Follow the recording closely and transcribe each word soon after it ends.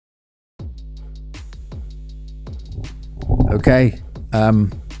Okay,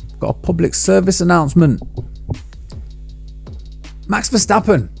 got a public service announcement. Max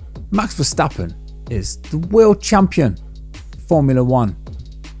Verstappen is the world champion Formula One,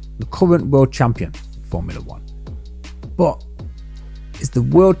 the current world champion Formula One, but is the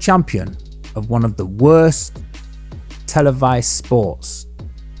world champion of one of the worst televised sports.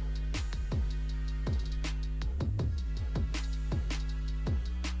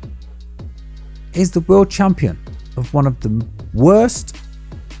 Is the world champion of one of the worst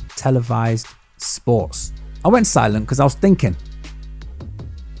televised sports. I went silent because I was thinking,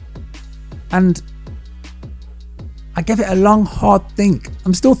 and I gave it a long hard think.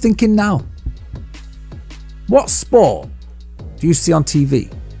 I'm still thinking now. What sport do you see on TV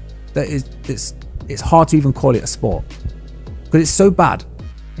that it's hard to even call it a sport because it's so bad,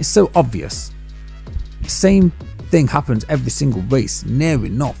 it's so obvious? The same thing happens every single race, near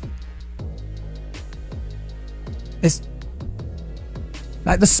enough. It's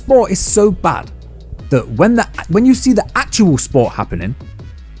like the sport is so bad that when you see the actual sport happening,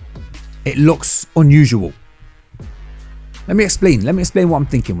 it looks unusual. Let me explain what I'm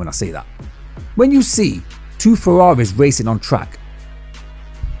thinking when I say that. When you see two Ferraris racing on track,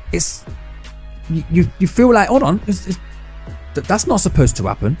 it's you feel like, hold on, that's not supposed to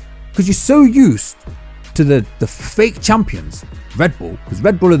happen, because you're so used to the fake champions, Red Bull, because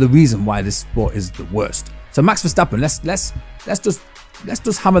Red Bull are the reason why this sport is the worst. So Max Verstappen, let's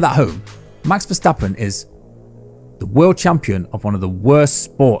just hammer that home. Max Verstappen is the world champion of one of the worst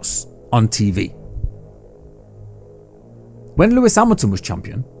sports on TV. When Lewis Hamilton was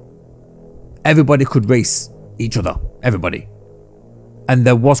champion, everybody could race each other, everybody. And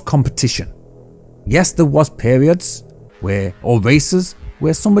there was competition. Yes, there was periods or races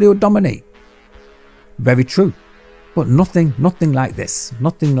where somebody would dominate. Very true. But nothing like this.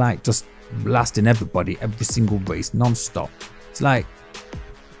 Nothing like just blasting everybody every single race non-stop.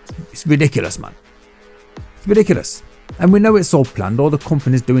 It's ridiculous, man. It's ridiculous. And we know it's all planned. All the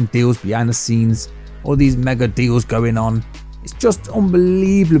companies doing deals behind the scenes, all these mega deals going on. It's just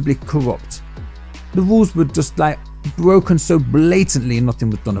unbelievably corrupt. The rules were just like broken so blatantly and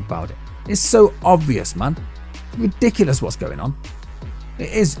nothing was done about it. It's so obvious, man. It's ridiculous what's going on. It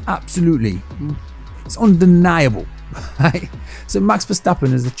is absolutely, it's undeniable. Right? So Max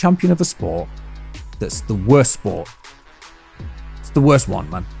Verstappen is the champion of a sport that's the worst sport. It's the worst one,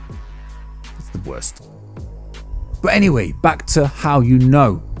 man. It's the worst. But anyway, back to how you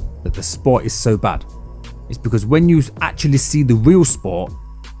know that the sport is so bad. It's because when you actually see the real sport,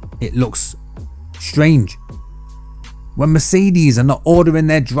 it looks strange. When Mercedes are not ordering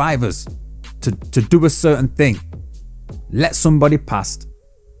their drivers to do a certain thing, let somebody past,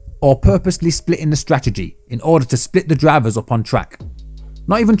 or purposely splitting the strategy in order to split the drivers up on track.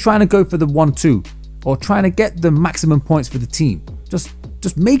 Not even trying to go for the 1-2 or trying to get the maximum points for the team.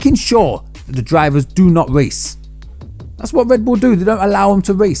 Just making sure that the drivers do not race. That's what Red Bull do. They don't allow them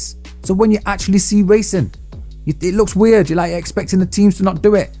to race. So when you actually see racing, it looks weird. You're like expecting the teams to not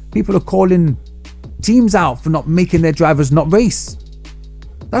do it. People are calling teams out for not making their drivers not race.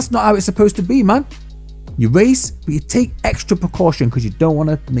 That's not how it's supposed to be, man. You race, but you take extra precaution because you don't want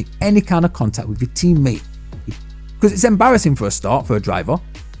to make any kind of contact with your teammate. Because it's embarrassing for a start for a driver,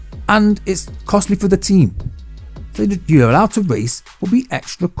 and it's costly for the team. So you're allowed to race, but be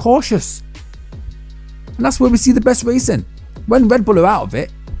extra cautious. And that's where we see the best racing. When Red Bull are out of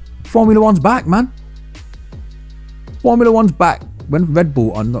it, Formula One's back, man. Formula One's back. When Red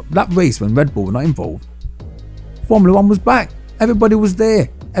Bull are not, that race when Red Bull were not involved, Formula One was back. Everybody was there.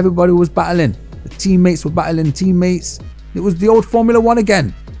 Everybody was battling. The teammates were battling teammates. It was the old Formula One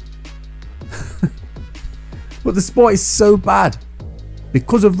again. But the sport is so bad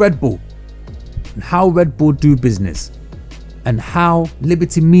because of Red Bull and how Red Bull do business and how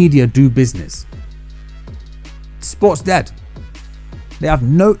Liberty Media do business. Sport's dead. They have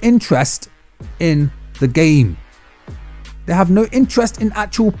no interest in the game. They have no interest in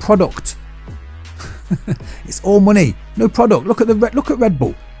actual product. It's all money, no product. Look at Red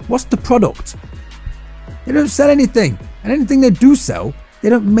Bull. What's the product? They don't sell anything, and anything they do sell, they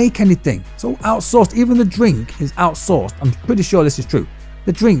don't make anything. It's all outsourced. Even the drink is outsourced. I'm pretty sure this is true.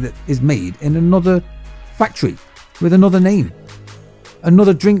 The drink that is made in another factory with another name,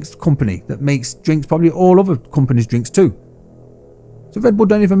 another drinks company that makes drinks, probably all other companies' drinks too. So Red Bull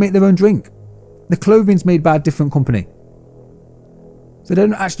don't even make their own drink. The clothing's made by a different company. So they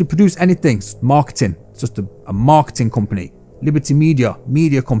don't actually produce anything. It's marketing. It's just a marketing company. Liberty Media,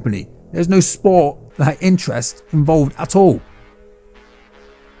 media company. There's no sport interest involved at all.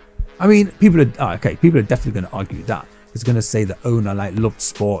 I mean, people are definitely going to argue that. It's going to say the owner loved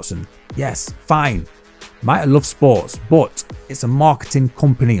sports, and yes, fine. Might love sports, but it's a marketing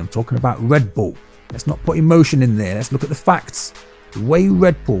company. I'm talking about Red Bull. Let's not put emotion in there. Let's look at the facts. The way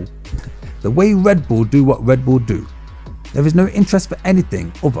Red Bull do what Red Bull do. There is no interest for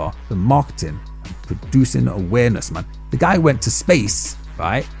anything other than marketing and producing awareness, man. The guy went to space,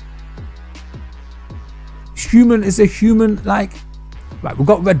 right? Human is a human, like, right, we've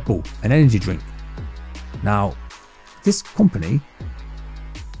got Red Bull, an energy drink. Now, this company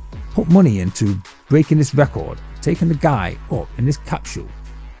put money into breaking this record, taking the guy up in this capsule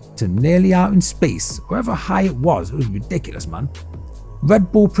to nearly out in space, wherever high it was ridiculous, man.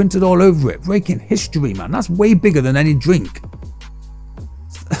 Red Bull printed all over it, breaking history, man. That's way bigger than any drink. Do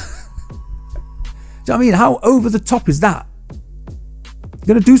you know what I mean? How over the top is that? You're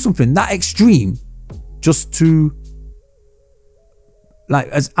gonna do something that extreme just to, like,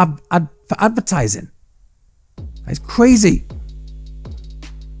 as for advertising. It's crazy.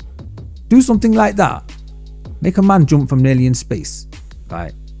 Do something like that. Make a man jump from nearly in space,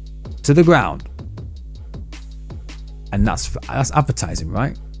 right, to the ground. And that's advertising,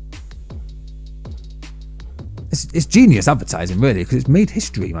 right? It's genius advertising, really, because it's made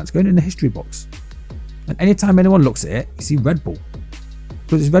history, man. It's going in the history books. And anytime anyone looks at it, you see Red Bull.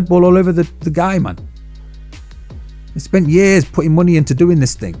 Because it's Red Bull all over the guy, man. They spent years putting money into doing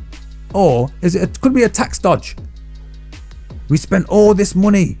this thing. Or it could be a tax dodge. We spent all this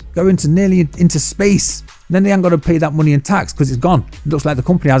money going to nearly into space. And then they ain't got to pay that money in tax because it's gone. It looks like the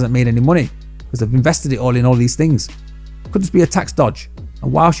company hasn't made any money because they've invested it all in all these things. Could just be a tax dodge.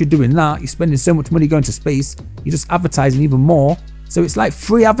 And whilst you're doing that, you're spending so much money going to space, you're just advertising even more. So it's like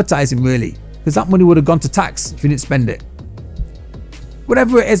free advertising, really, because that money would have gone to tax if you didn't spend it.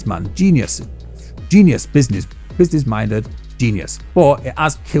 Whatever it is, man, genius, business minded, genius. But it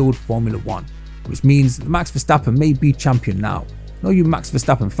has killed Formula One, which means Max Verstappen may be champion now. No, you Max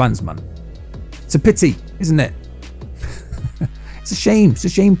Verstappen fans, man. It's a pity, isn't it? It's a shame. It's a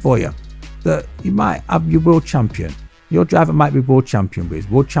shame for you that you might have your world champion. Your driver might be world champion, but he's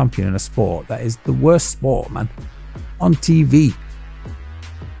world champion in a sport that is the worst sport, man, on TV.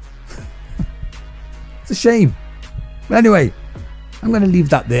 It's a shame. But anyway, I'm going to leave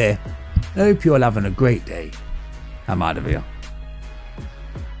that there. I hope you're all having a great day. I'm out of here.